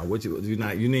thinking, Daryl? You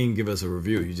didn't even give us a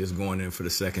review. You just going in for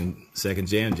the second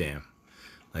jam.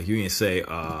 Like you didn't say,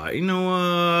 you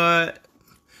know what?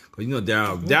 Cause you know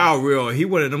Daryl real. He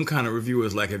one of them kind of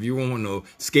reviewers. Like if you want to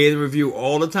scathing review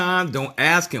all the time, don't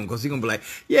ask him because he's gonna be like,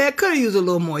 yeah, it could have used a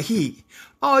little more heat.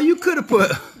 Oh, you could have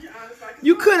put.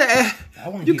 You could have.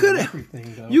 You could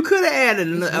have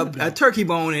added a turkey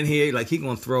bone in here. Like he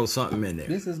gonna throw something in there.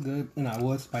 This is good, and I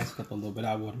would spice it up a little bit.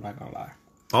 I'm not gonna lie.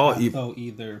 So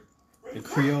either the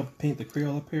Creole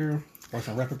up here, or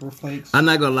some red pepper flakes. I'm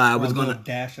not gonna lie. I was gonna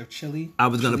dash of chili. I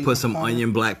was gonna put some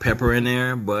onion black pepper in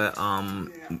there, but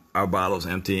our bottle's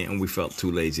empty and we felt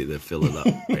too lazy to fill it up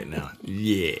right now.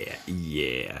 Yeah.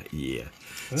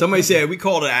 Somebody said we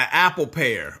called it an apple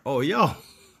pear. Oh, yo.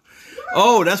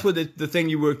 Oh, that's what the thing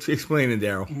you were explaining,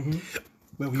 Daryl. Mm-hmm.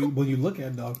 But when you look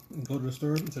at it, dog, go to the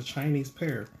store, it's a Chinese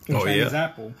pear. Chinese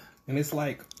apple. And it's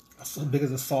like as big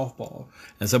as a softball.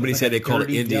 And somebody said they call it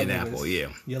Indian apple, yeah.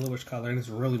 Yellowish color, and it's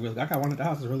really, really, I got one at the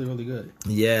house, it's really, really good.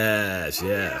 Yes,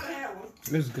 yeah.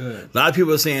 It's good. A lot of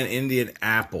people are saying Indian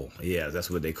apple. Yeah, that's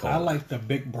what they call it. I like the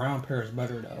big brown pears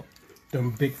better, though.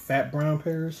 Them big fat brown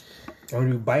pears. When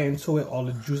you bite into it, all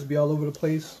the juice be all over the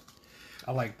place.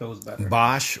 I like those better.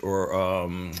 Bosch or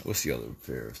what's the other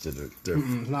pears?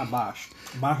 It's not Bosch.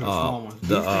 Bosch is the small ones. These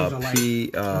pears are like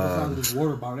the size of this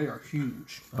water bottle. They are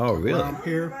huge. Oh, really? Brown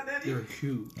pear, they're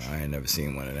huge. I ain't never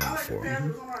seen one of them before.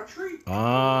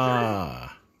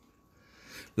 Ah.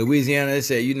 Louisiana, they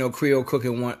say, you know, Creole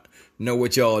cooking know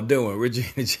what y'all doing.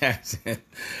 Regina Jackson,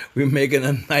 we're making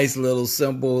a nice little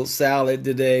simple salad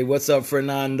today. What's up,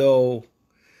 Fernando?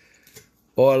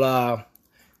 Hola.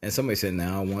 And somebody said,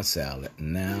 now I want salad.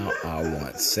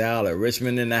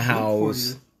 Richmond in the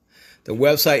house. The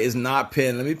website is not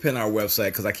pinned. Let me pin our website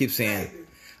because I keep saying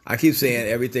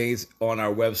everything's on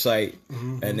our website,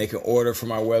 and they can order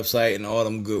from our website and all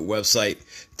them good website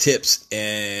tips.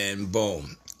 And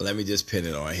boom, let me just pin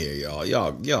it on here, y'all.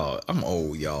 Y'all. I'm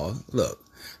old, y'all. Look,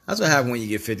 that's what happens when you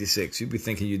get 56. You be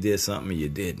thinking you did something and you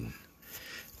didn't.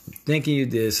 Thinking you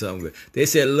did something good. They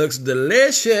said looks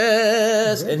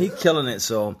delicious, and he killing it.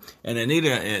 So, and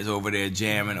Anita is over there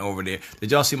jamming over there. Did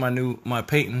y'all see my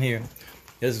painting here?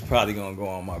 This is probably gonna go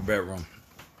on my bedroom,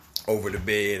 over the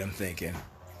bed. I'm thinking.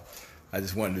 I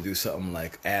just wanted to do something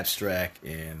like abstract,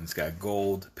 and it's got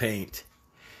gold paint,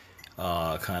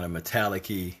 kind of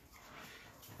metallic-y,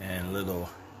 and a little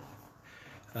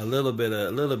bit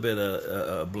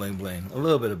of bling bling. A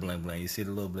little bit of bling bling. You see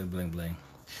the little bling bling.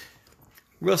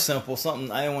 Real simple, something.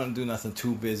 I didn't want to do nothing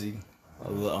too busy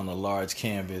on a large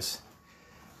canvas.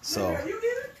 So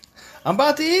I'm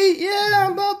about to eat. Yeah,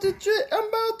 I'm about to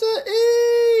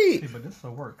eat. Hey, but this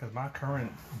will work because my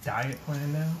current diet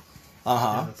plan now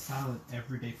is a salad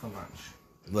every day for lunch.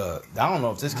 Look, I don't know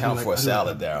if this counts for a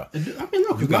salad, Daryl. I mean,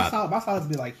 no, my salads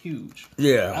be like huge.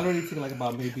 Yeah, I don't need to take like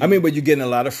about maybe. I mean, but you're getting a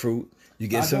lot of fruit. You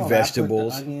get some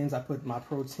vegetables. I put the onions. I put my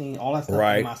protein. All that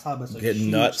stuff in my salad. It's a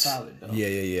huge nuts. salad, though.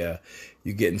 Yeah.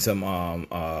 You're getting some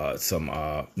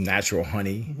natural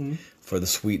honey for the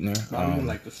sweetener. Even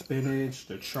like the spinach,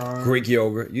 the chard, Greek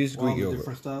yogurt. Use Greek yogurt.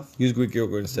 Different stuff. Use Greek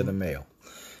yogurt instead of mayo.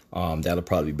 That'll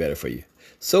probably be better for you.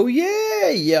 So yeah,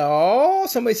 y'all.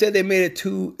 Somebody said they made it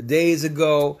 2 days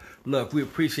ago. Look, we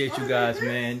appreciate you guys,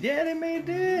 man. Yeah, they made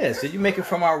this. Did you make it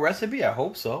from our recipe? I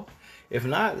hope so. If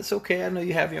not, it's okay. I know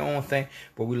you have your own thing,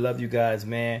 but we love you guys,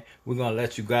 man. We're gonna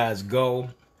let you guys go.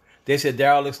 They said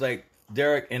Daryl looks like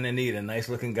Derek and Anita, nice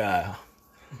looking guy.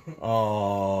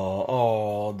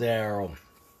 Oh, Daryl.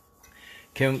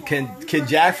 Can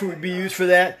jackfruit be used for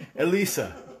that?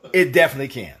 Elisa, it definitely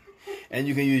can. And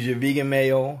you can use your vegan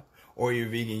mayo or your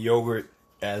vegan yogurt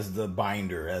as the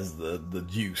binder, as the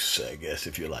juice, I guess,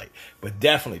 if you like. But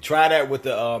definitely try that with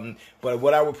the but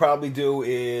what I would probably do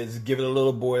is give it a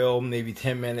little boil, maybe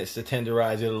 10 minutes to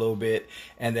tenderize it a little bit,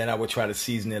 and then I would try to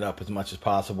season it up as much as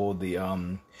possible.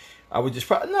 I would just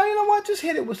you know what? Just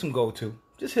hit it with some go-to.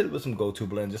 Just hit it with some go-to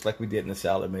blend, just like we did in the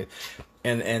salad mix.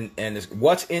 And it's,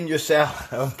 what's in your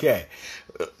salad? Okay,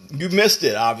 you missed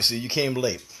it. Obviously, you came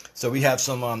late. So we have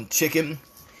some chicken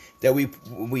that we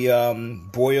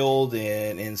boiled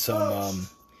in some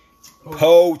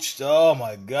poached. Oh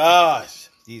my gosh,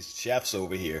 these chefs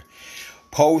over here.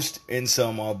 Poached in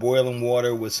some boiling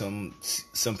water with some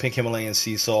pink Himalayan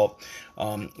sea salt,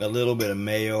 a little bit of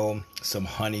mayo, some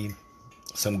honey,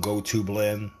 some go-to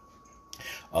blend,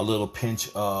 a little pinch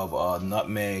of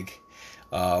nutmeg,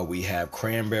 We have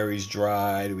cranberries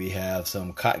dried. We have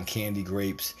some cotton candy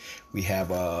grapes. We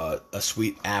have a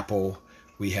sweet apple.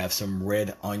 We have some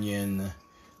red onion.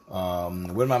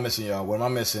 What am I missing, y'all? What am I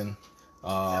missing?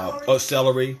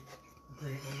 Celery.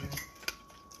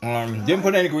 Didn't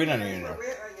put any green onion in there.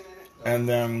 And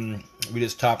then we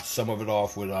just topped some of it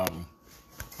off with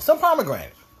some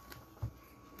pomegranate.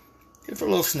 It's a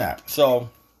little snack. So,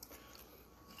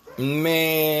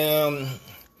 man,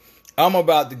 I'm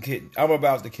about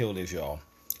to kill this, y'all.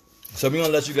 So we're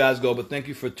gonna let you guys go, but thank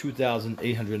you for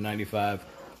 2,895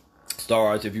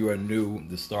 stars. If you are new,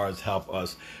 the stars help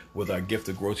us with our Gift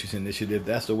of Groceries initiative.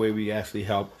 That's the way we actually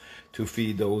help to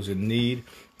feed those in need.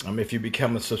 If you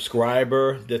become a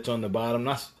subscriber, that's on the bottom,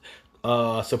 not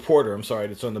supporter, I'm sorry,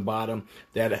 that's on the bottom,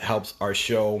 that helps our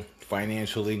show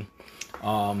financially.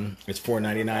 It's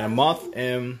 $4.99 a month,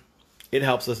 and it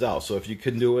helps us out. So if you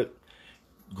can do it,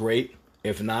 great.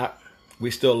 If not,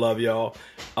 we still love y'all.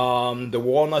 The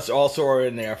walnuts also are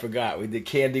in there. I forgot. We did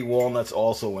candy walnuts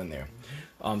also in there.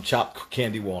 Chopped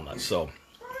candy walnuts. So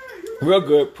real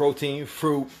good protein,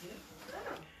 fruit.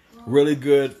 Really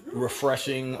good,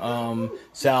 refreshing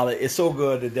salad. It's so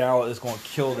good that Daryl is going to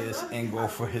kill this and go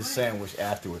for his sandwich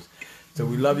afterwards. So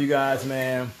we love you guys,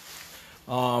 man.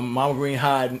 Mama Green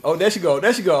hiding. Oh, there she go.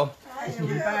 There she go. Hi,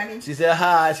 everybody. She said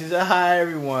hi. She said hi,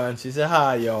 everyone. She said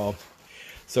hi, y'all.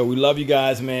 So we love you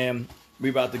guys, man. We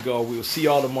about to go. We will see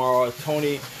y'all tomorrow.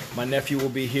 Tony, my nephew, will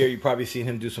be here. You probably seen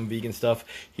him do some vegan stuff.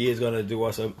 He is going to do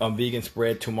us a vegan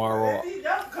spread tomorrow. If he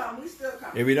don't come, we still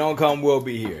come. If he don't come, we'll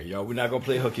be here, y'all. We're not going to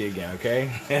play hooky again,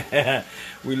 okay?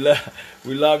 we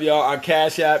love y'all. Our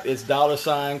Cash App is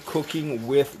 $ Cooking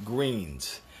with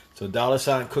Greens. So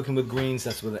 $ Cooking with Greens,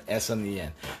 that's with an S on the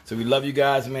end. So we love you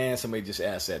guys, man. Somebody just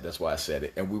asked that. That's why I said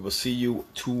it. And we will see you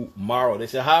tomorrow. They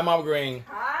said, hi, Mama Green.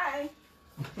 Hi.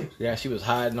 Yeah, she was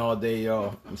hiding all day,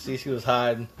 y'all. See, she was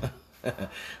hiding.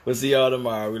 We'll see y'all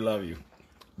tomorrow. We love you.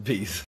 Peace.